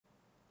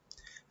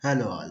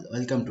Hello all,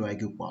 welcome to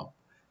IQ Pop.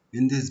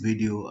 In this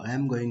video, I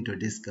am going to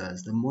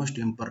discuss the most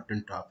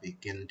important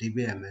topic in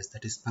DBMS,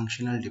 that is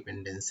functional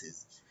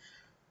dependencies.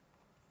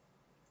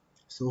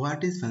 So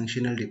what is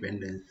functional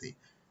dependency?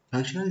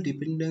 Functional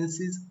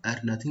dependencies are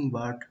nothing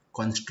but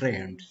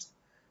constraints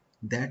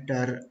that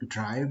are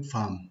derived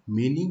from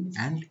meaning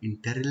and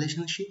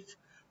interrelationship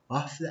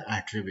of the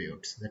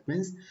attributes. That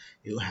means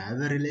you have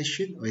a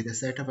relation with a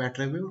set of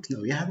attributes.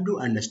 Now you have to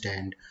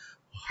understand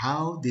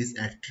how these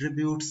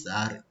attributes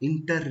are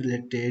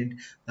interrelated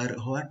or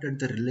what are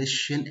the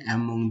relation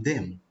among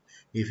them.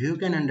 If you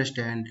can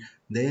understand,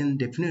 then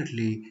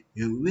definitely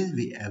you will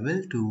be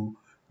able to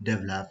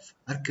develop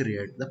or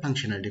create the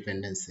functional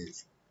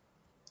dependencies.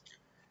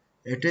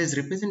 It is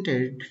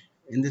represented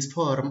in this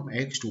form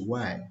x to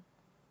y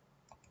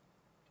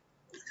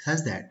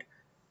such that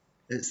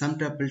sum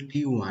tuple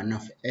t1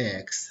 of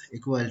x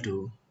equal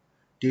to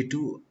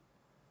t2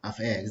 of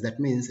x. That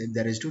means if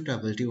there is two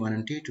tuple t1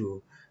 and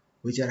t2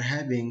 which are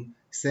having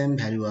same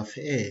value of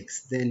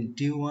x, then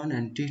t1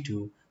 and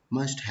t2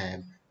 must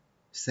have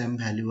same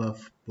value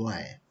of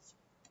y.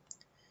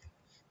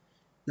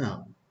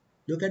 Now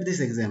look at this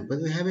example.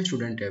 We have a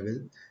student table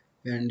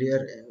and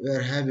here we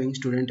are having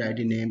student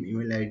id, name,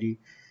 email id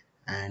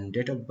and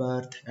date of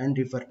birth and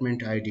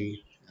department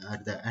id are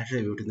the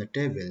attribute in the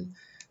table.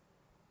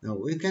 Now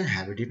we can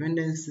have a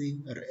dependency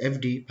or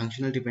FD,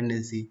 functional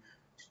dependency,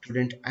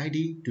 student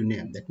ID to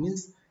name. That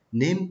means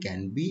name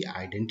can be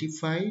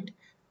identified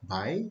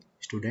by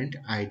student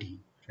ID,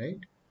 right?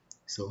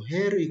 So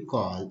here we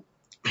call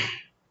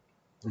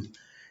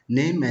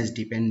name as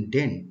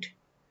dependent.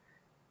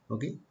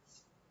 Okay,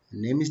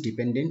 name is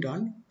dependent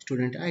on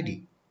student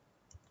ID.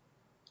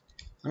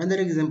 Another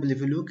example,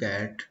 if you look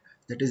at,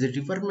 that is a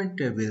department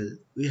table,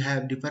 we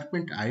have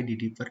department ID,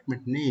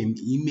 department name,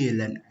 email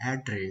and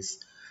address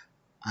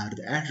are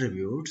the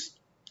attributes.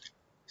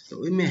 So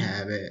we may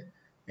have a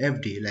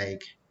FD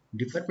like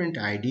department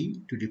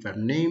ID to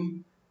department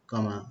name,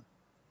 comma,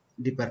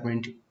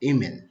 department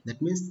email.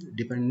 That means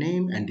department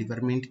name and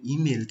department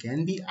email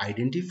can be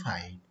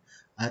identified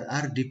or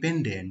are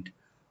dependent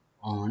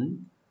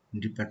on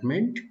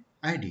department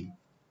ID.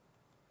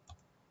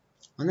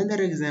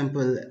 Another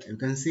example, you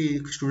can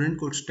see student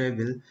codes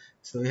table.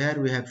 So here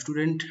we have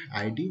student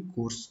ID,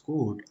 course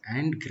code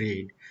and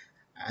grade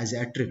as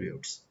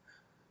attributes.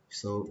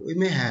 So we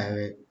may have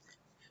a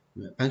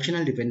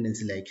functional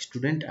dependency like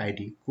student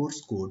ID,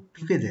 course code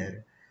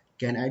together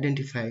can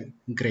identify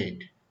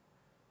grade.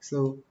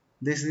 So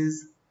this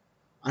is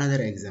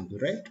another example,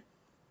 right?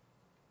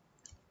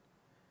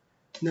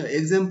 Now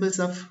examples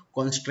of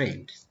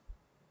constraints.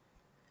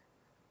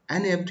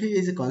 An FD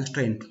is a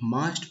constraint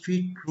must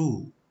be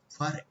true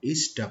for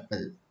each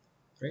tuple,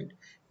 right?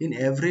 In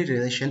every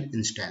relation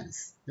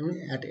instance. I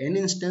mean, at any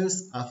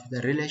instance of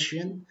the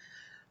relation,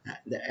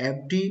 the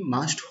FD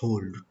must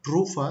hold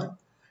true for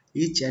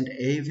each and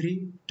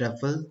every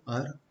tuple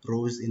or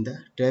rows in the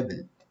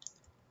table.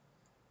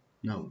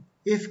 Now,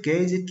 if k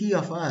is a key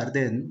of R,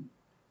 then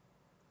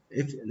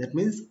if that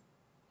means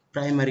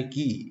primary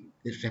key,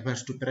 it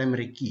refers to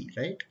primary key,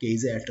 right? K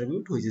is an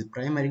attribute which is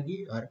primary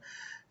key, or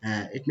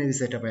it may be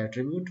set of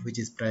attribute which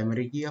is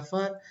primary key of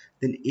R.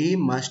 Then A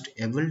must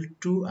able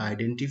to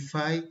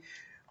identify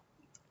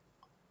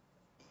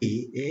A.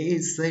 A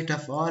is set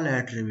of all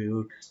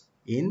attributes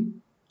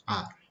in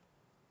R.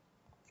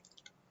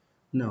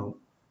 Now,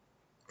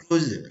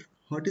 closure.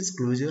 What is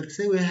closure?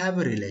 Say we have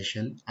a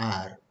relation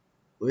R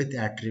with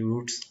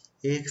attributes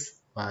X,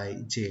 Y,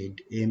 Z,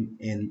 M,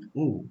 N,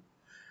 O.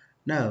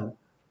 Now,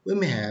 we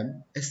may have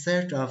a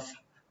set of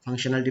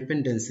functional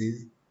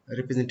dependencies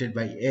represented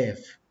by F.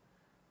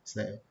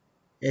 So,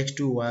 X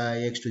to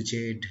Y, X to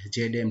Z,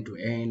 Zm to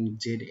N,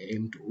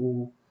 Zm to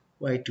O,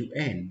 Y to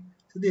N.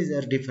 So, these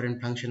are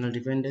different functional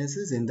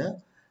dependencies in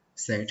the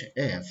set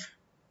F.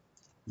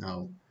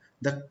 Now,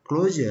 the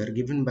closure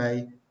given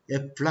by a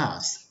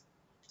class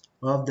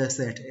of the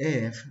set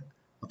F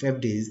of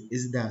FDs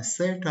is the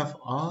set of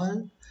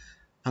all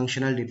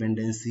functional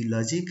dependency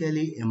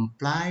logically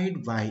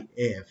implied by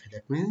F.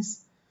 That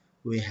means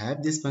we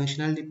have these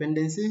functional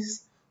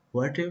dependencies.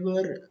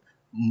 Whatever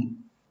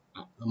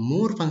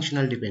more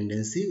functional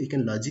dependency we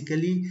can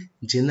logically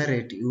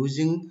generate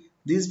using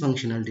these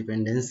functional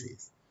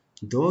dependencies.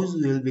 Those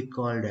will be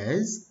called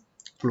as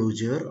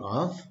closure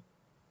of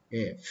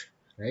F,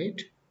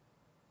 right?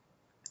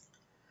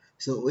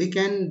 So we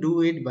can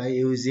do it by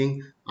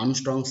using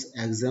Armstrong's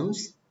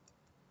axioms.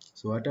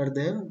 So what are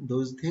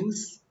those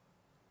things?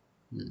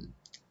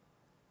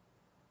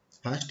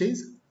 First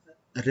is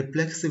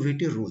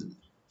reflexivity rule.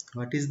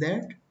 What is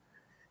that?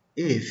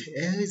 If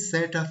A is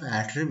set of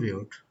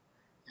attribute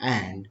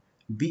and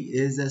B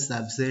is a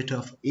subset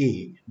of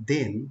A,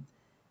 then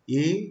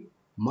A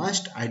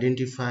must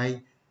identify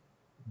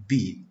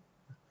B,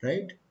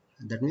 right?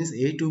 That means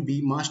A to B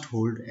must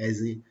hold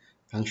as a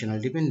functional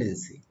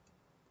dependency.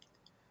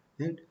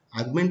 Right?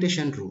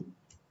 Augmentation rule.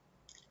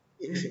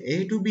 If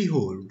A to B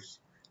holds,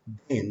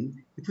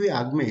 then if we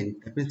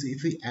augment, that means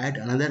if we add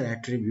another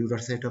attribute or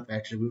set of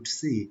attributes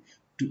C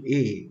to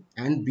A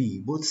and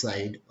B, both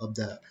sides of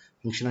the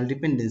functional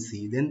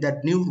dependency, then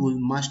that new rule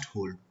must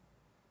hold.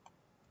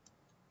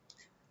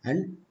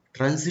 And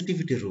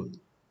transitivity rule.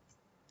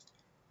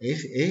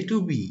 If A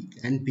to B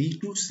and B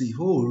to C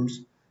holds,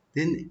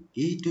 then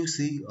A to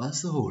C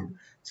also hold.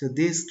 So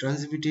this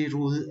transitivity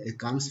rule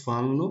comes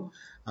from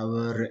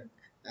our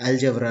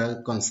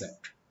algebra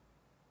concept.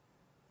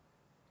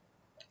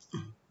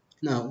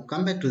 Now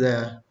come back to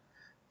the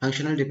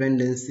functional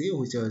dependency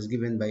which was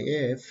given by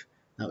F.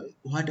 Now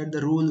what are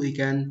the rules we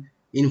can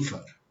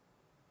infer?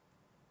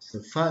 So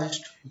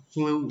first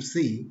we will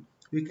see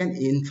we can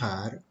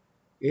infer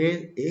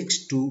a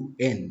x to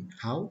n.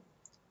 How?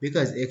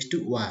 Because x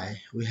to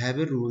y we have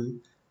a rule,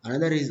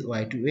 another is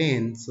y to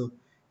n. So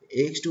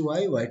x to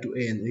y, y to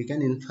n, we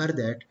can infer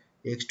that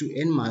x to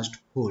n must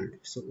hold.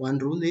 So one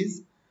rule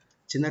is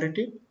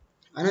generated.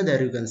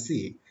 Another you can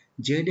see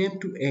Zm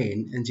to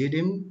n and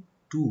Zm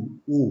to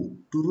o.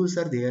 Two rules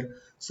are there,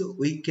 so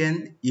we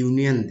can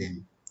union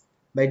them.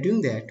 By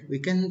doing that, we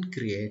can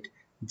create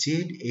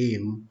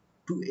Zm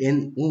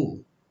to no.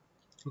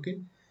 Okay,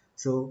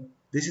 so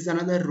this is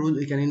another rule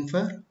we can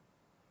infer.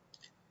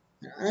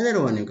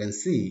 Another one you can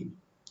see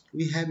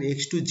we have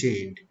x to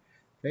z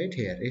right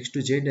here, x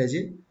to z as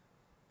a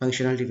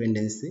functional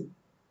dependency.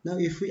 Now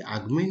if we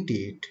augment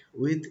it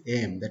with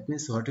m, that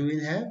means what we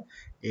will have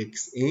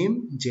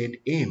xm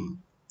zm.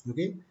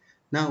 Okay,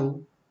 now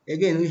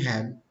again we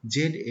have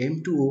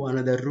zm to o,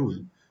 another rule.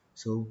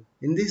 So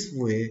in this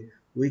way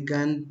we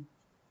can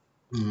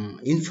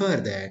infer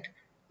that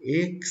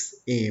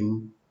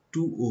xm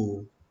to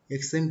o,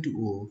 xm to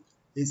o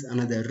is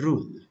another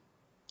rule,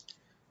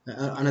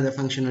 another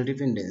functional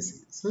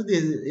dependency. So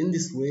this, in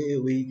this way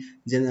we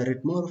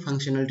generate more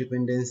functional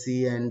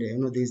dependency, and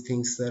these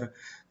things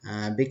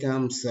are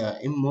becomes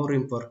more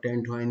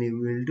important when you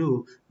will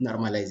do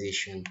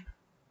normalization.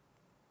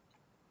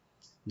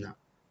 Now,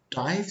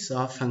 types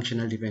of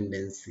functional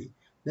dependency.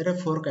 There are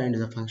four kinds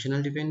of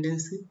functional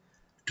dependency: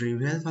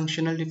 trivial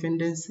functional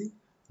dependency,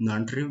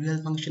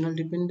 non-trivial functional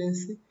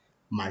dependency,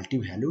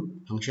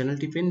 multi-valued functional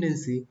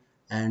dependency,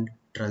 and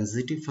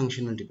transitive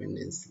functional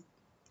dependency.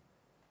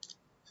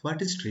 What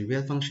is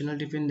trivial functional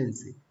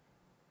dependency?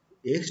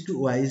 X to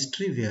y is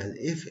trivial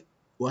if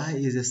y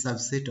is a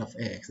subset of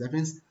x. That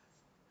means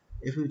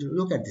if we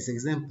look at this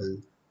example,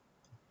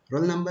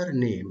 roll number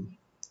name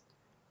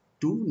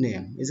to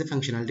name is a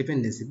functional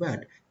dependency,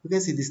 but you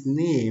can see this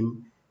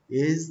name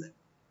is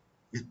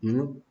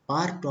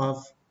part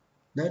of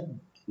the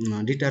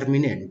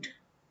determinant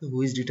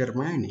who is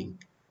determining.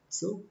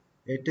 So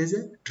it is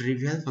a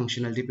trivial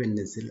functional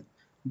dependency.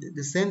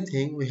 The same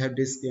thing we have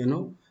this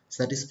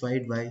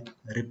satisfied by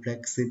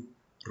reflexive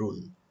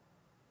rule.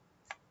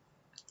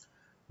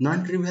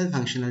 Non-trivial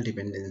functional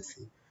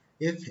dependency.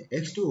 If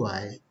x to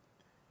y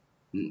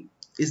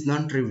is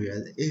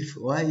non-trivial, if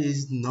y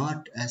is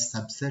not a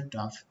subset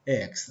of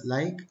x,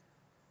 like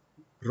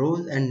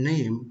role and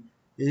name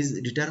is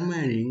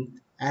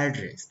determining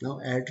address. Now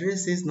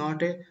address is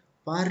not a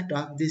part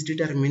of this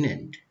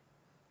determinant.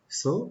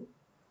 So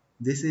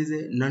this is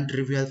a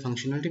non-trivial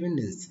functional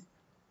dependency.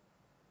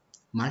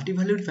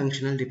 Multivalued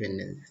functional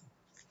dependency.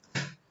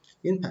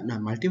 In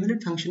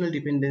multivalued functional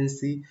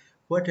dependency,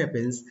 what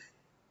happens?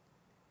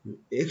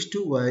 X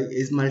to y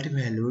is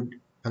multivalued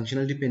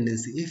functional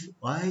dependency if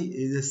y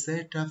is a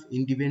set of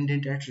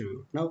independent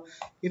attributes. Now,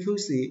 if you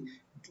see,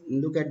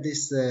 look at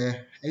this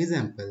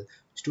example,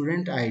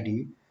 student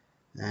ID,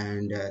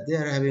 and they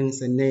are having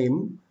a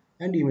name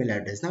and email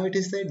address. Now, it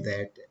is said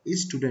that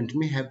each student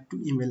may have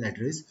two email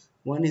address.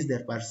 One is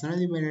their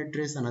personal email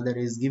address, another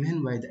is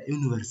given by the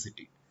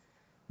university.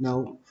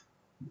 Now,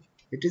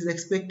 it is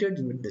expected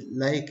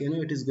like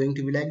it is going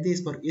to be like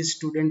this for each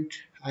student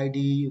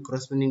id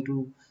corresponding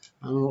to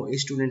a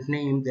student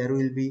name. There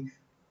will be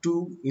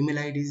two email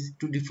ids,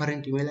 two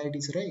different email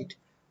ids, right?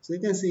 So you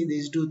can see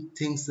these two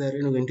things are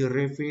going to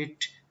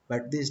repeat,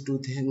 but these two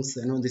things,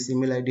 this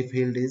email id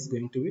field is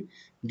going to be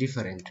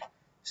different.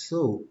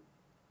 So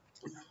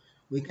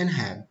we can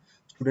have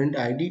student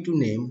id to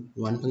name,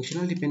 one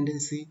functional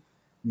dependency;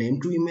 name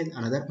to email,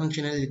 another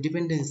functional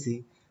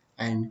dependency;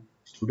 and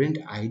student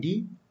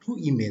id to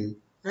email,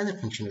 another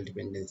functional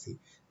dependency.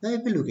 Now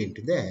if we look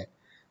into that,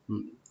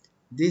 mm,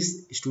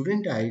 this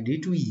student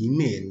id to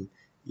email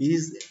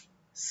is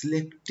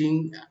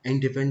selecting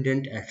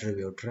independent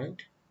attribute,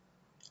 right?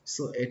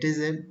 So it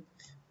is a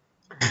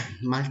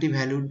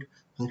multi-valued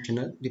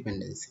functional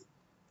dependency.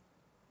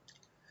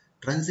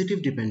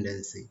 Transitive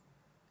dependency.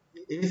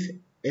 If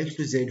x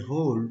to z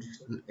holds,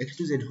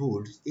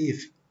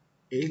 if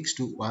x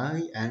to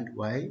y and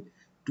y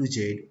to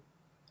z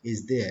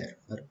is there.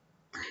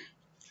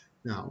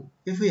 Now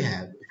if we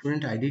have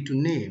student id to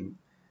name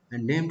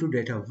and name to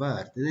date of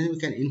birth, then we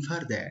can infer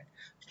that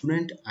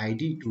student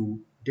id to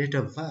date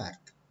of birth.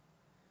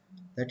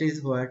 That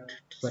is what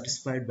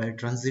satisfied by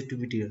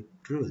transitivity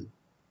rule.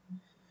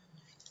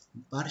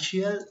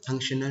 Partial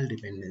functional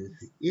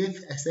dependency.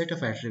 If a set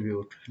of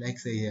attributes, like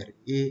say here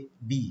a,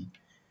 b,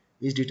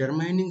 is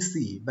determining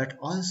C, but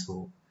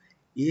also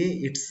A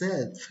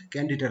itself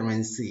can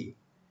determine C,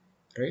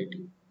 right?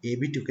 A,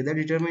 B together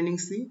determining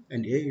C,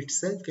 and A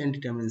itself can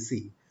determine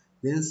C,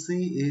 then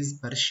C is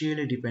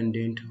partially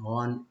dependent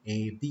on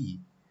A, B.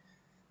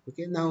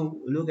 Okay, now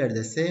look at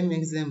the same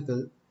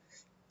example.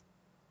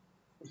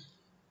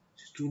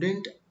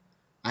 Student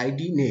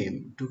ID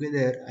name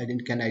together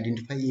can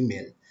identify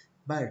email,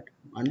 but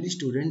only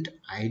student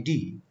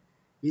ID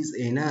is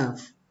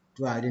enough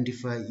to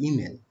identify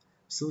email.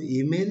 So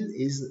email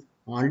is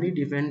only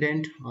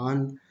dependent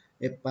on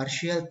a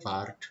partial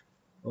part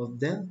of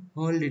the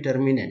whole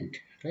determinant,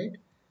 right?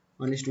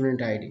 On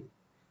student ID.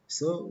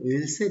 So we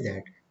will say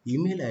that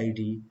email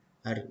ID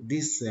are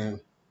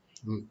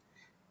mm,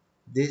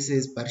 this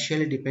is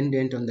partially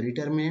dependent on the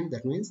determinant.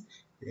 That means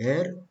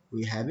here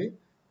we have a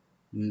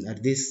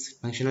this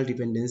functional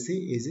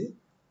dependency is a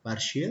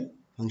partial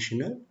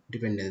functional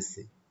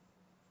dependency.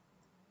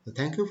 So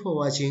thank you for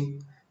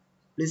watching.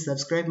 Please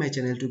subscribe my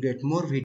channel to get more videos.